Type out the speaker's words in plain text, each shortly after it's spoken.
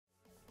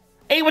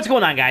Hey, what's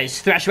going on,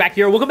 guys? Thrashback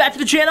here. Welcome back to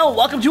the channel.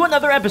 Welcome to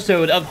another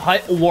episode of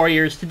Hut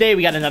Warriors. Today,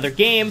 we got another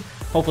game.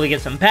 Hopefully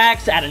get some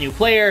packs, add a new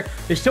player.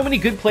 There's so many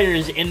good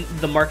players in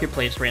the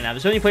marketplace right now.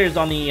 There's so many players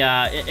on the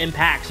in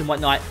packs and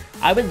whatnot.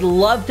 I would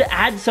love to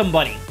add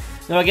somebody.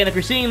 Now, again, if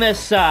you're seeing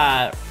this,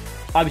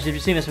 obviously, if you're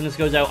seeing this when this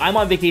goes out, I'm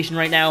on vacation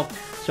right now.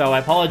 So I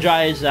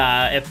apologize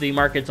if the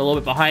market's a little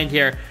bit behind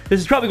here. This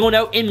is probably going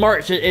out in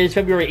March. It is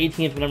February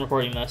 18th when I'm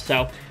recording this.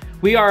 So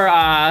we are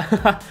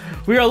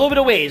we are a little bit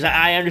of ways.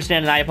 I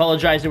understand, and I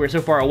apologize that we're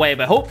so far away.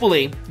 But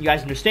hopefully you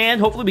guys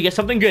understand. Hopefully we get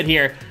something good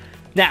here.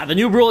 Now the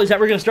new rule is that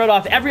we're going to start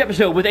off every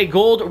episode with a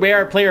gold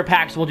rare player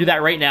pack. So we'll do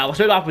that right now. We'll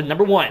start off with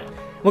number 1.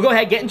 We'll go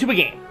ahead, get into a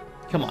game.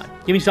 Come on,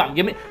 give me something.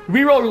 Give me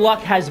reroll luck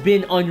has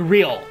been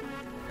unreal,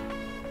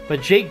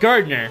 but Jake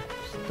Gardner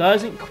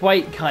doesn't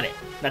quite cut it.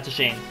 That's a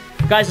shame.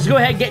 Guys, let's go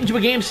ahead, get into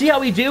a game, see how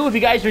we do. If you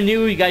guys are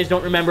new, you guys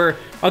don't remember,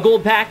 a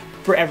gold pack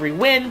for every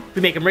win. If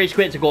we make them race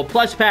quit, it's a gold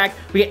plus pack.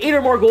 We get 8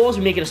 or more goals,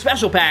 we make it a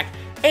special pack.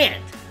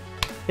 And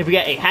if we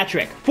get a hat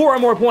trick, 4 or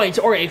more points,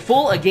 or a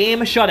full game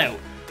shutout,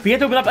 we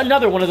have to open up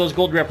another one of those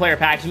gold rare player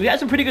packs. And we got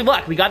some pretty good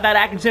luck. We got that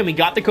Atkinson, we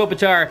got the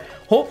Kopitar.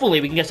 Hopefully,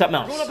 we can get something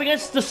else. Going up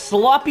against the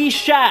Sloppy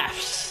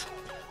Shafts.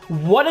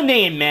 What a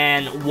name,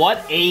 man.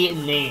 What a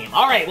name.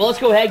 All right, well, let's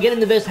go ahead, get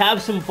into this,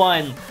 have some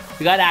fun.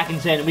 We got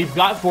Atkinson, we've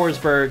got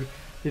Forsberg.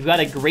 We've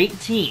got a great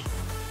team.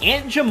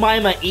 Aunt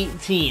Jemima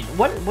 18.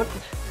 What?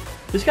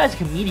 This guy's a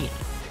comedian.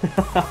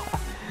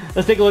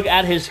 Let's take a look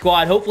at his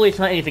squad. Hopefully it's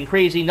not anything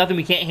crazy. Nothing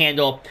we can't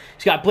handle.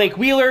 He's got Blake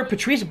Wheeler,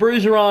 Patrice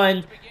Bergeron.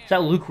 Is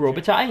that Luke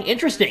Robitaille?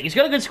 Interesting. He's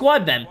got a good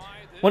squad then.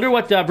 Wonder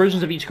what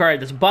versions of each card.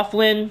 That's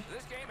Bufflin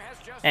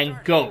and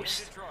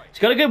Ghost. He's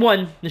got a good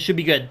one. This should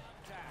be good.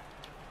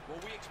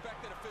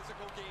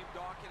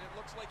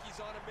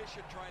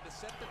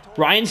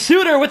 Ryan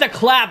Suter with a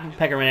clap.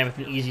 Pekka ran with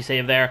an easy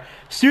save there.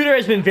 Suter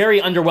has been very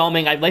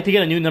underwhelming. I'd like to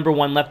get a new number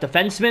 1 left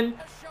defenseman.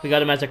 We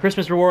got him as a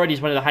Christmas reward. He's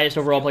one of the highest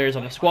overall players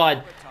on the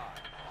squad.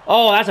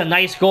 Oh, that's a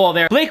nice goal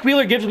there. Blake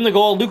Wheeler gives him the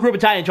goal. Luke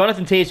Robitaille and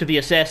Jonathan Toews with the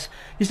assist.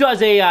 He still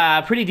has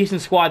a pretty decent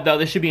squad, though.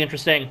 This should be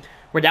interesting.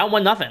 We're down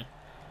 1-0.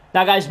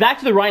 Now, guys, back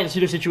to the Ryan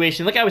Suter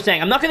situation. Like I was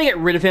saying, I'm not going to get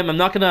rid of him. I'm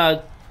not going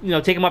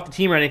to, take him off the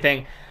team or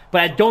anything.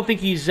 But I don't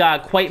think he's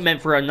quite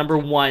meant for a number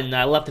 1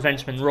 left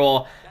defenseman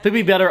role. I think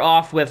we'd be better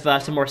off with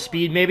some more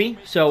speed, maybe.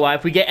 So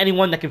if we get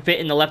anyone that can fit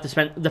in the left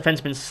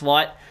defenseman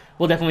slot,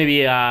 we'll definitely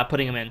be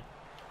putting him in.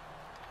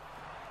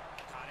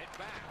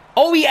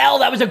 OEL,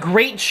 that was a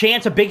great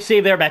chance. A big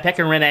save there by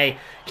Pekka Rinne.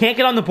 Can't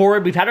get on the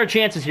board. We've had our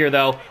chances here,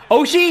 though.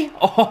 Oshie?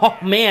 Oh,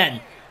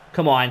 man.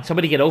 Come on,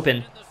 somebody get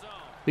open.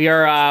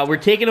 We're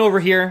taking over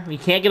here. We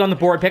can't get on the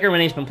board. Pekka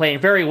Rinne's been playing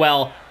very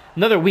well.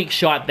 Another weak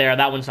shot there.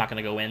 That one's not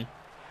going to go in.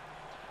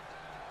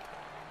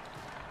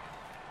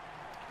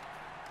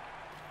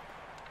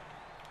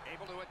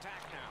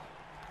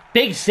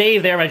 Big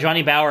save there by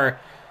Johnny Bauer.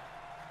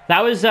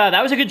 That was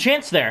a good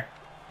chance there.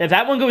 If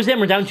that one goes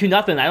in, we're down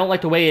 2-0. I don't like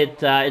the way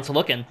it's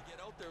looking.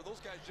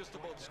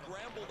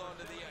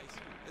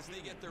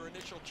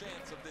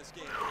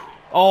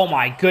 Oh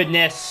my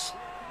goodness.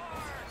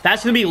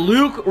 That's going to be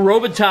Luke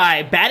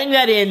Robitaille batting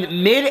that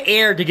in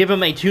mid-air to give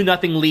him a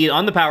 2-0 lead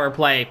on the power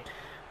play.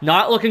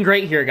 Not looking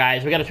great here,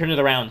 guys. We got to turn it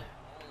around.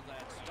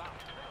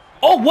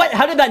 Oh, what?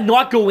 How did that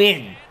not go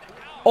in?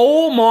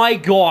 Oh my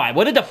god.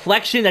 What a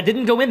deflection. That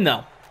didn't go in,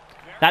 though.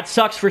 That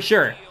sucks for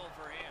sure.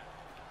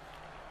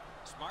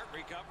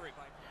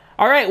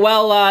 All right,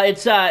 well,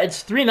 it's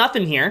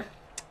 3-0 here.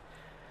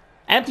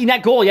 Empty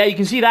net goal. Yeah, you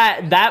can see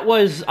that. That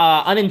was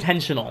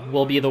unintentional,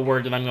 will be the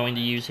word that I'm going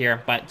to use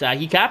here. But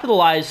he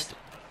capitalized.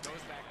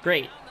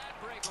 Great.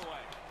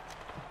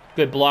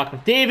 Good block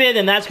with David,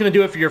 and that's going to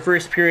do it for your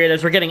first period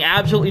as we're getting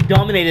absolutely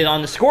dominated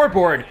on the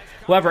scoreboard.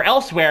 However,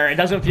 elsewhere, it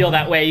doesn't feel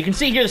that way. You can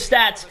see here the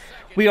stats.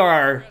 We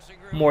are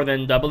more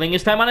than doubling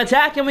his time on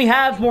attack, and we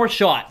have more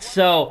shots.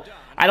 So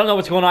I don't know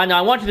what's going on. Now,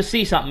 I want you to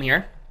see something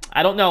here.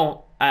 I don't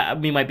know.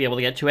 We might be able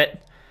to get to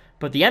it.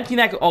 But the empty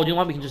net... Oh, do you know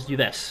what? We can just do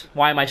this.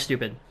 Why am I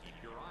stupid?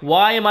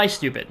 Why am I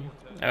stupid?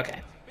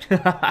 Okay.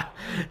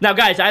 Now,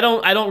 guys, I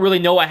don't really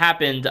know what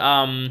happened.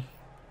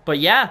 But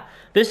yeah,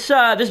 this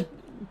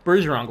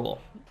Bergeron goal.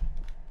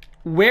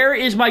 Where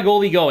is my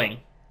goalie going?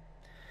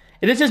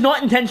 If this is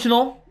not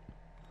intentional,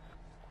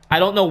 I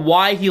don't know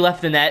why he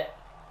left the net.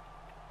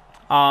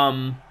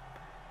 I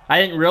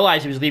didn't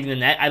realize he was leaving the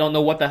net. I don't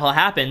know what the hell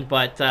happened,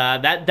 but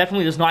that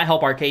definitely does not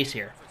help our case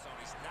here.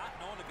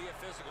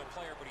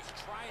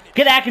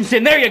 Get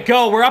Atkinson. There you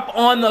go. We're up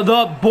on the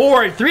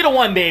board.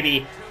 3-1,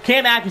 baby.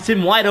 Cam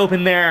Atkinson wide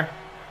open there.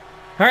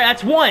 All right,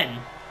 that's 1.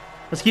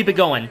 Let's keep it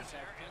going.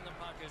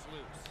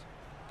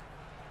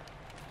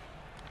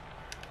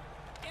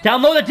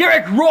 Down low to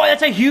Derek Roy.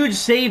 That's a huge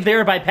save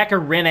there by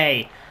Pekka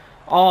Rinne.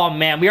 Oh,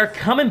 man. We are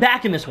coming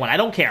back in this one. I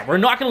don't care. We're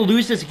not going to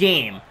lose this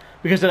game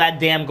because of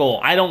that damn goal.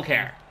 I don't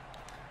care.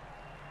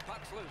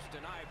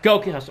 Go,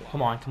 Kessel.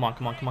 Come on, come on,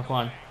 come on, come on, come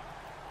on.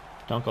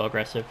 Don't go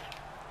aggressive.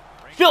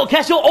 Phil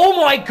Kessel, oh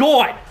my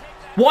god!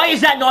 Why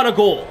is that not a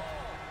goal?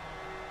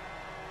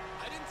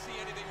 I didn't see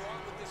anything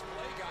wrong with this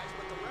play, guys,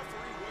 but the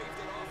referee waved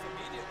it off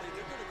immediately.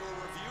 They're going to go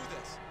review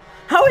this.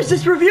 How is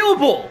this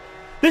reviewable?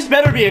 This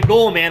better be a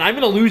goal, man. I'm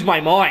going to lose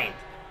my mind.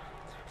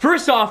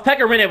 First off, Pekka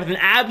Rinne with an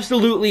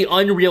absolutely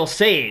unreal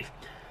save.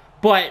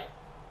 But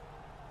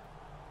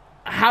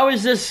how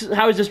is this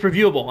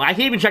reviewable? I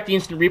can't even check the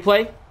instant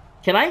replay.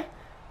 Can I?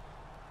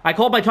 I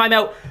called my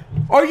timeout.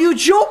 Are you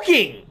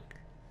joking?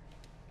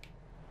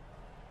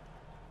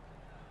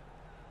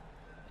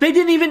 They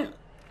didn't even...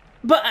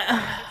 But...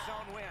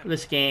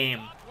 this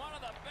game.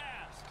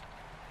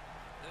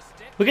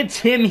 Look at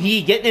Tim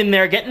He getting in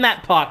there, getting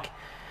that puck.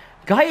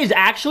 Guy is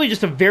actually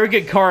just a very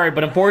good card,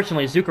 but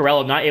unfortunately,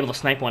 Zuccarello not able to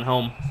snipe one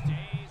home.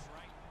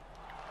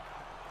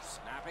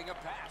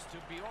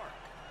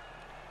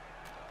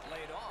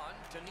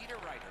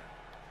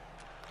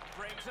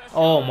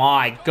 Oh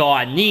my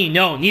god,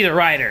 neither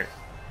rider.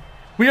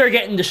 We are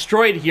getting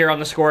destroyed here on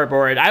the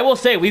scoreboard. I will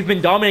say, we've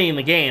been dominating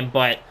the game,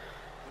 but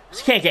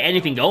just can't get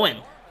anything going.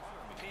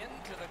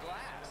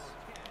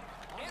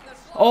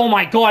 Oh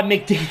my god,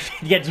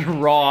 McDavid gets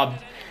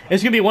robbed.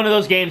 It's going to be one of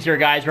those games here,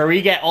 guys, where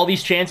we get all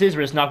these chances,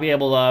 we're just not going to be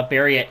able to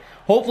bury it.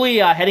 Hopefully,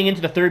 heading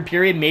into the third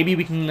period, maybe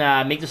we can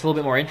make this a little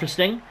bit more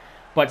interesting.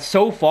 But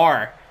so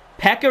far,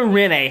 Pekka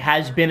Rinne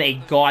has been a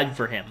god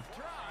for him.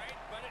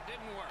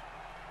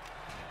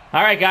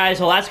 Alright,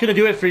 guys, well, that's going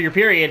to do it for your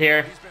period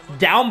here.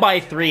 Down by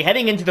 3,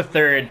 heading into the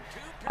third.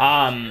 You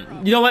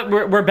know what?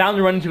 We're bound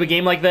to run into a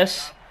game like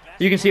this.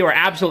 You can see we're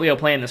absolutely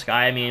outplaying this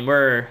guy. I mean,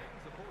 we're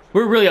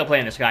really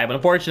outplaying this guy, but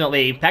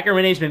unfortunately, Pekka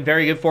Rinne's been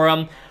very good for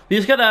him. We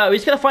just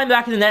gotta find the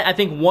back of the net, I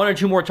think, 1 or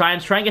 2 more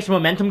times, try and get some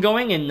momentum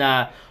going,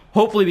 and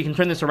hopefully we can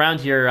turn this around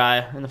here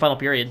in the final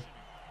period.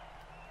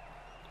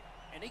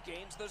 And he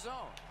gains the zone.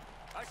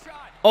 A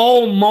shot.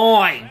 Oh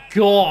my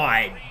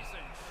god!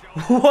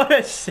 What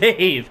a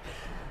save!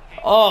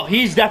 Oh,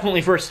 he's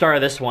definitely first star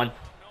of this one.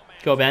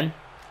 Go, Ben.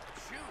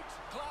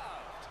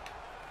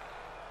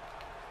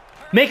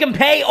 Make him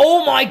pay!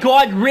 Oh my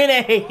god,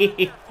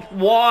 Rinne!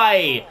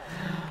 Why?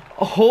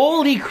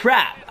 Holy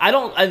crap. I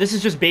don't... this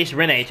is just base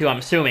Rinne, too, I'm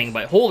assuming.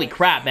 But holy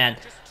crap, man.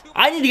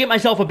 I need to get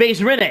myself a base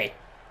Rinne.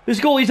 This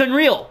goalie's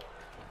unreal.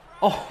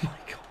 Oh, my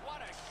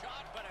god.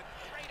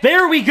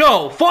 There we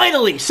go.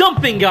 Finally,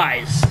 something,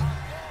 guys.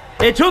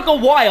 It took a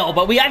while,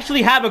 but we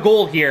actually have a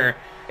goal here.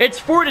 It's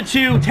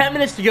 4-2, 10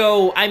 minutes to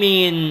go. I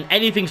mean,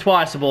 anything's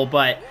possible,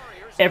 but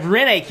if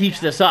Rinne keeps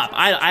this up,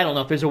 I don't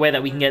know if there's a way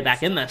that we can get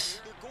back in this.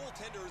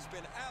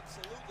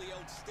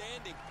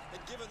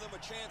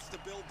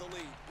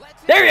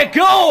 There you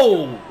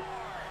go!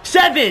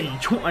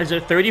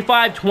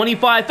 35,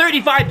 25,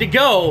 35 to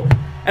go,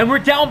 and we're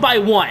down by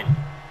 1.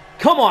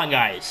 Come on,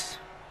 guys.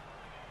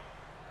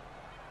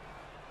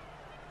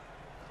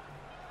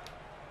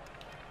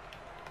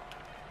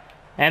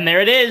 And there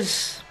it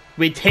is.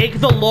 We take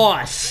the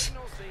loss.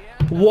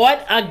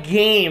 What a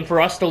game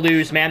for us to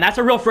lose, man. That's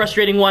a real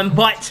frustrating one,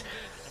 but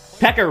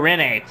Pekka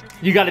Rinne,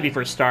 you got to be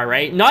first star,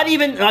 right? Not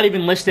even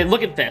listed.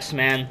 Look at this,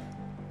 man.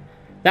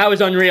 That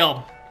was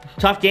unreal.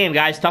 Tough game,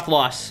 guys. Tough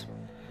loss.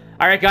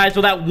 Alright, guys.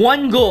 Well, that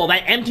one goal,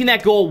 that empty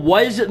net goal,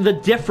 was the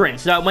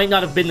difference. Now, it might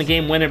not have been the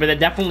game winner, but it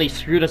definitely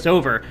screwed us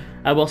over.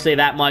 I will say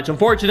that much.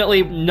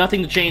 Unfortunately,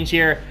 nothing to change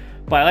here.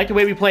 But I like the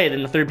way we played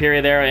in the third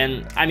period there.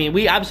 And, I mean,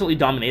 we absolutely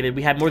dominated.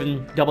 We had more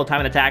than double time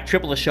in attack,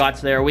 triple the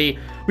shots there. We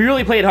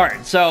really played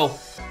hard. So,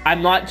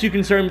 I'm not too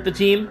concerned with the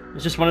team.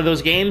 It's just one of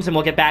those games, and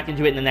we'll get back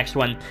into it in the next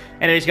one.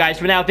 Anyways, guys,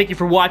 for now, thank you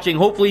for watching.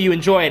 Hopefully you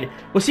enjoyed.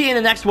 We'll see you in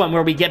the next one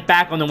where we get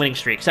back on the winning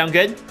streak. Sound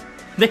good?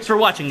 Thanks for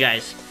watching,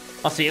 guys.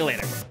 I'll see you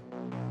later.